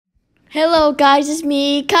Hello guys, it's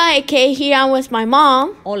me, KaiAK here. I'm with my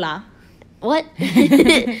mom. Hola. What?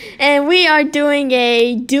 And we are doing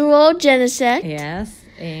a duo Genesect. Yes.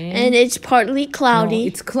 And it's partly cloudy. No,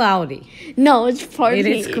 it's cloudy. No, it's partly. It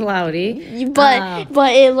is cloudy.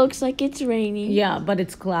 But it looks like it's raining. Yeah, but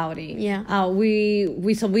it's cloudy. Yeah.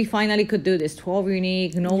 We finally could do this 12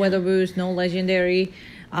 unique, no weather boost, no legendary.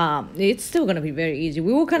 It's still gonna be very easy.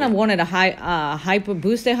 We kind of wanted a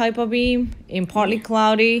boosted hyper beam in partly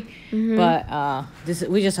cloudy, but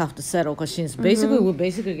we just have to settle because since we're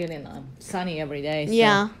basically getting sunny every day. So.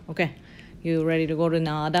 Yeah. Okay, you ready to go to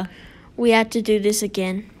Nada? We had to do this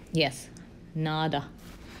again. Yes, Nada.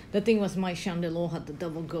 The thing was my chandelier had the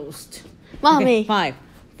double ghost. Mommy. Okay, 5,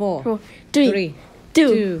 4, 3,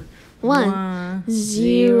 2, 1. 1.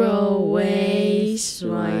 0 way,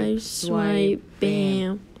 swipe,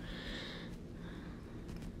 bam.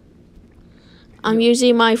 I'm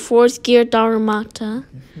using my 4th gear Darumata.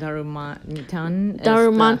 Darumante.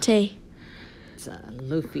 It's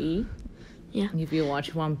Luffy. Yeah. If you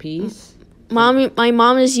watch One Piece. My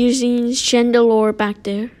mom is using Chandelure back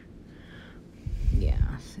there. Yeah,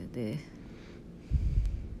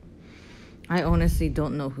 I honestly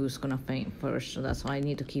don't know who's gonna faint first, so that's why I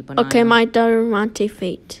need to keep an eye on. Okay, my Darumante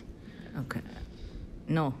fate. Okay.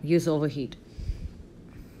 No, use overheat.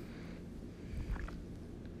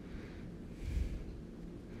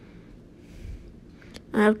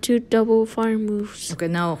 I have 2 double fire moves. Okay,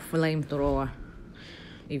 now flamethrower.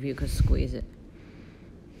 If you could squeeze it.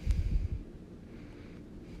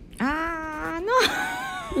 Ah, no.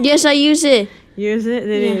 Yes, I use it. Use it?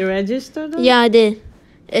 Did it register though? Yeah, I did.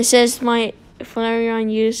 It says my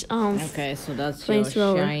Flareon used okay, so that's your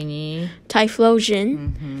shiny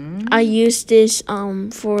Typhlosion. I used this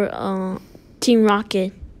for Team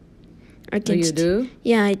Rocket. You do?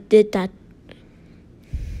 Yeah, I did that.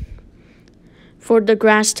 For the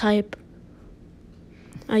grass type.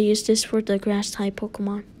 I used this for the grass type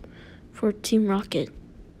Pokemon. For Team Rocket.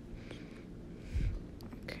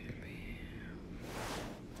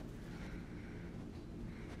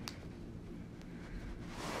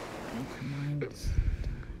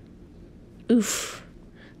 Oof.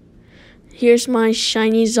 Here's my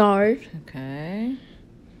shiny Zard. Okay.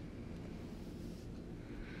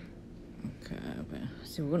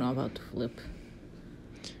 So we're not about to flip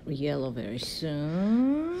yellow very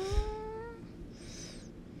soon.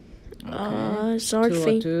 Okay. Zard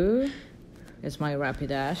faint. 202. It's my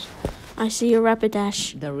Rapidash. I see your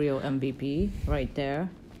Rapidash. The real MVP right there.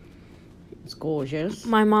 It's gorgeous.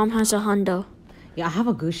 My mom has a Hundo. Yeah, I have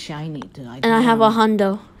a good shiny too. I have a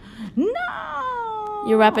Hundo. No!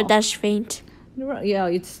 Your Rapidash faint. Yeah,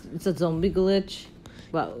 it's a zombie glitch.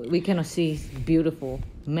 But we cannot see beautiful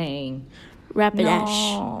mane.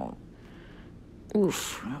 Rapidash. No.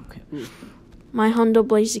 Oof. Okay, oof. My Hundo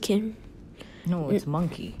Blaziken. No, it's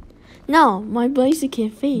monkey. No, my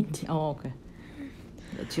Blaziken faint. Oh, okay.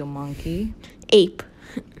 That's your monkey. Ape.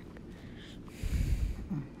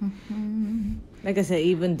 Like I said,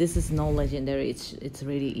 even this is no legendary. It's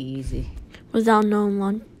really easy. Without no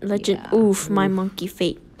legend. Yeah. Oof, my monkey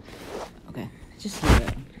fate. Okay, just leave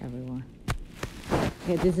it, everyone.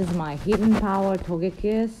 Okay, this is my hidden power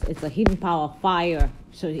Togekiss. It's a hidden power fire,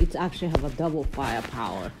 so it's actually have a double fire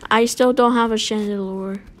power. I still don't have a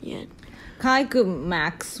Chandelure yet. Kai could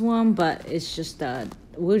max one, but it's just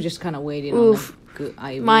we're just kind of waiting Oof. on the good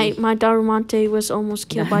IV. My Darumante was almost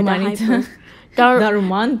killed by the hyper.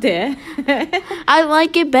 Darumante. I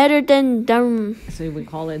like it better than Darum. So we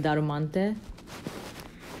call it Darumante.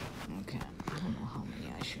 Okay, I don't know how many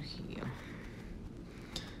I should heal.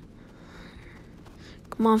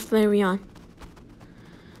 Come on, Flareon.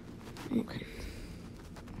 Okay.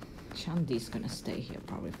 Shandy's gonna stay here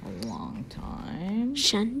probably for a long time.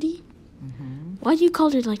 Shandy? Why do you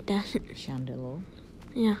call it like that? Chandelier.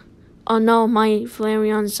 Yeah. Oh no, my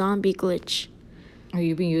Flareon zombie glitch. Oh,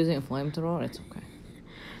 you've been using a flamethrower? It's okay.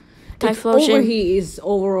 Typhlosion. Overheat is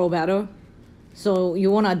overall better. So you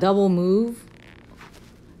want a double move.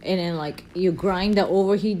 And then like you grind the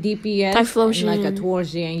overheat DPS. Typhlosion. And like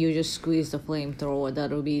towards the end you just squeeze the flamethrower.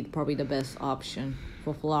 That'll be probably the best option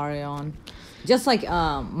for Flareon. Just like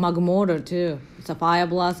Magmortar too. It's a Fire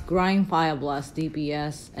Blast, grind Fire Blast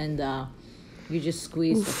DPS, and you just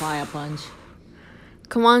squeeze the Fire Punch.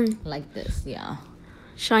 Come on. Like this, yeah.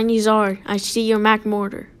 Shiny Zard. I see your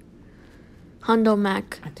Magmortar. Hundo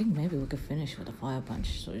Mac. I think maybe we could finish with a Fire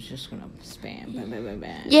Punch, so it's just gonna spam. Bam, bam, bam,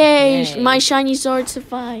 bam. Yay! My shiny Zard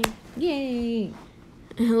survived. Yay!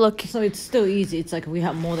 Look. So it's still easy. It's like we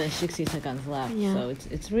have more than 60 seconds left. Yeah. So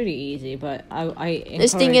it's really easy. But I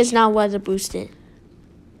this thing is not weather boosted.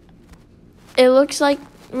 It looks like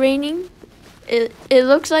raining, It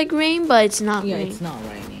looks like rain, but it's not Yeah, rain. it's not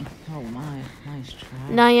raining. Oh my, nice try.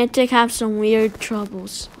 Niantic have some weird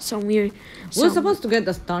troubles. We're supposed to get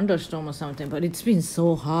the thunderstorm or something, but it's been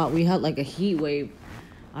so hot. We had like a heat wave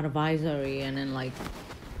advisory, and then like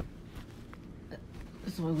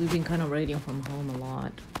so we've been kind of reading from home a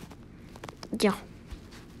lot. Yeah.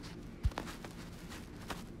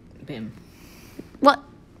 Bim. What?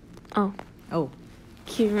 Oh. Oh.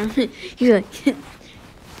 You remember? You're like.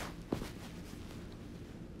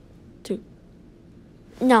 Two.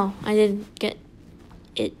 No, I didn't get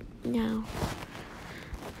it now.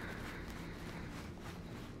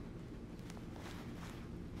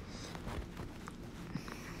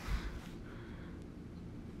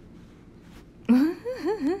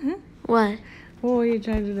 What? What were you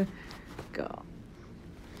trying to do? Go.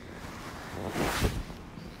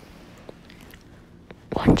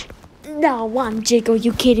 What? No, one jiggle.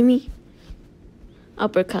 You kidding me?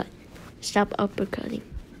 Uppercut. Stop uppercutting.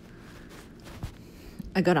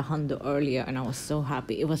 I got a hundo earlier, and I was so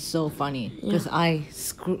happy. It was so funny because I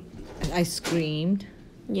screamed.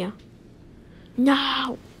 Yeah.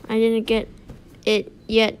 No, I didn't get it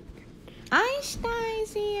yet.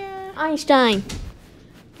 Einstein's here. Einstein,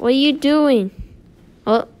 what are you doing?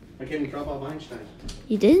 Oh, I came to drop off Einstein.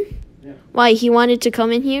 you did? Yeah. Why, he wanted to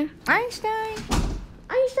come in here? Einstein.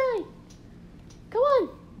 Einstein, come on,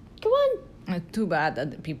 come on. Too bad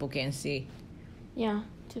that people can't see. Yeah,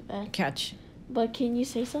 too bad. Catch. But can you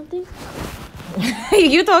say something?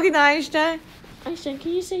 You talking to Einstein? Einstein,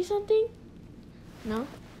 can you say something? No?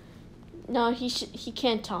 No, he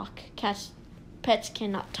can't talk. Pets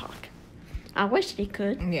cannot talk. I wish they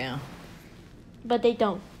could, Yeah. but they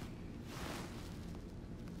don't.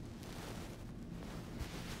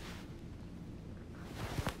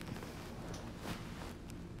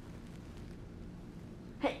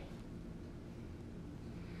 Hey.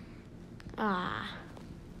 Ah.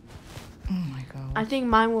 Oh my god. I think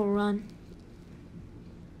mine will run.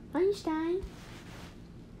 Einstein.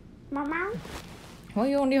 Mama. Well,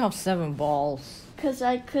 you only have 7 balls. Because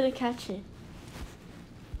I couldn't catch it.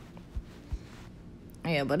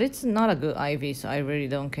 Yeah, but it's not a good IV, so I really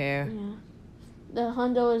don't care. Yeah. The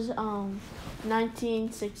hundo is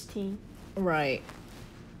 1916. Right.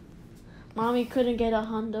 Mommy couldn't get a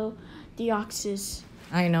hundo deoxys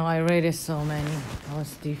I know, I rated so many. I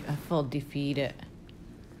felt defeated.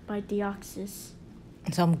 by deoxys.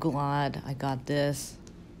 So I'm glad I got this.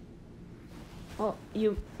 Oh,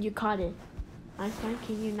 you caught it. Einstein,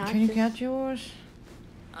 can you not? Can you just- catch yours?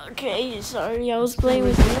 Okay, sorry, I was playing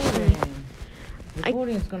with you.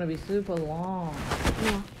 Recording is gonna be super long.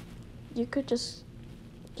 Yeah, you could just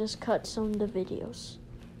cut some of the videos.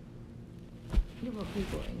 Yeah, but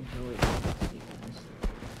people enjoy it.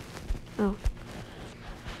 Oh,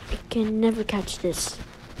 I can never catch this.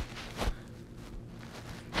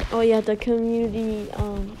 Oh yeah, the community,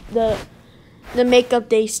 the makeup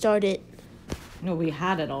day started. No, we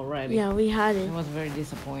had it already. Yeah, we had It it. was very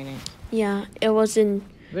disappointing. Yeah, it wasn't.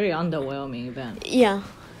 Very underwhelming event. Yeah,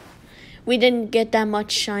 we didn't get that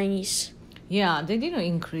much shinies. Yeah, they didn't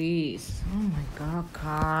increase. Oh my god, Mine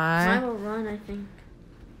Kai. will run, I think.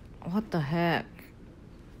 What the heck?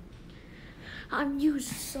 I've used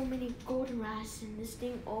so many golden rats and this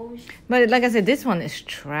thing always. But like I said, this one is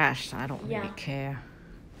trash, so I don't Yeah. really care.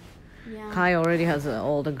 Yeah. Kai already has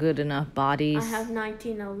all the good enough bodies. I have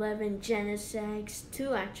 1911 Genesect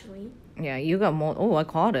 2 actually. Yeah, you got more. Oh, I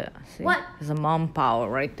caught it. See? What? There's a mom power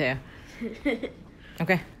right there.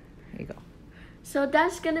 Okay, here you go. So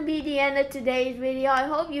that's gonna be the end of today's video. I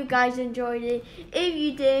hope you guys enjoyed it. If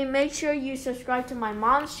you did, make sure you subscribe to my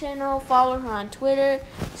mom's channel, follow her on Twitter,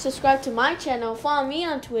 subscribe to my channel, follow me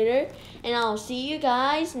on Twitter, and I'll see you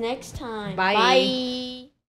guys next time. Bye. Bye.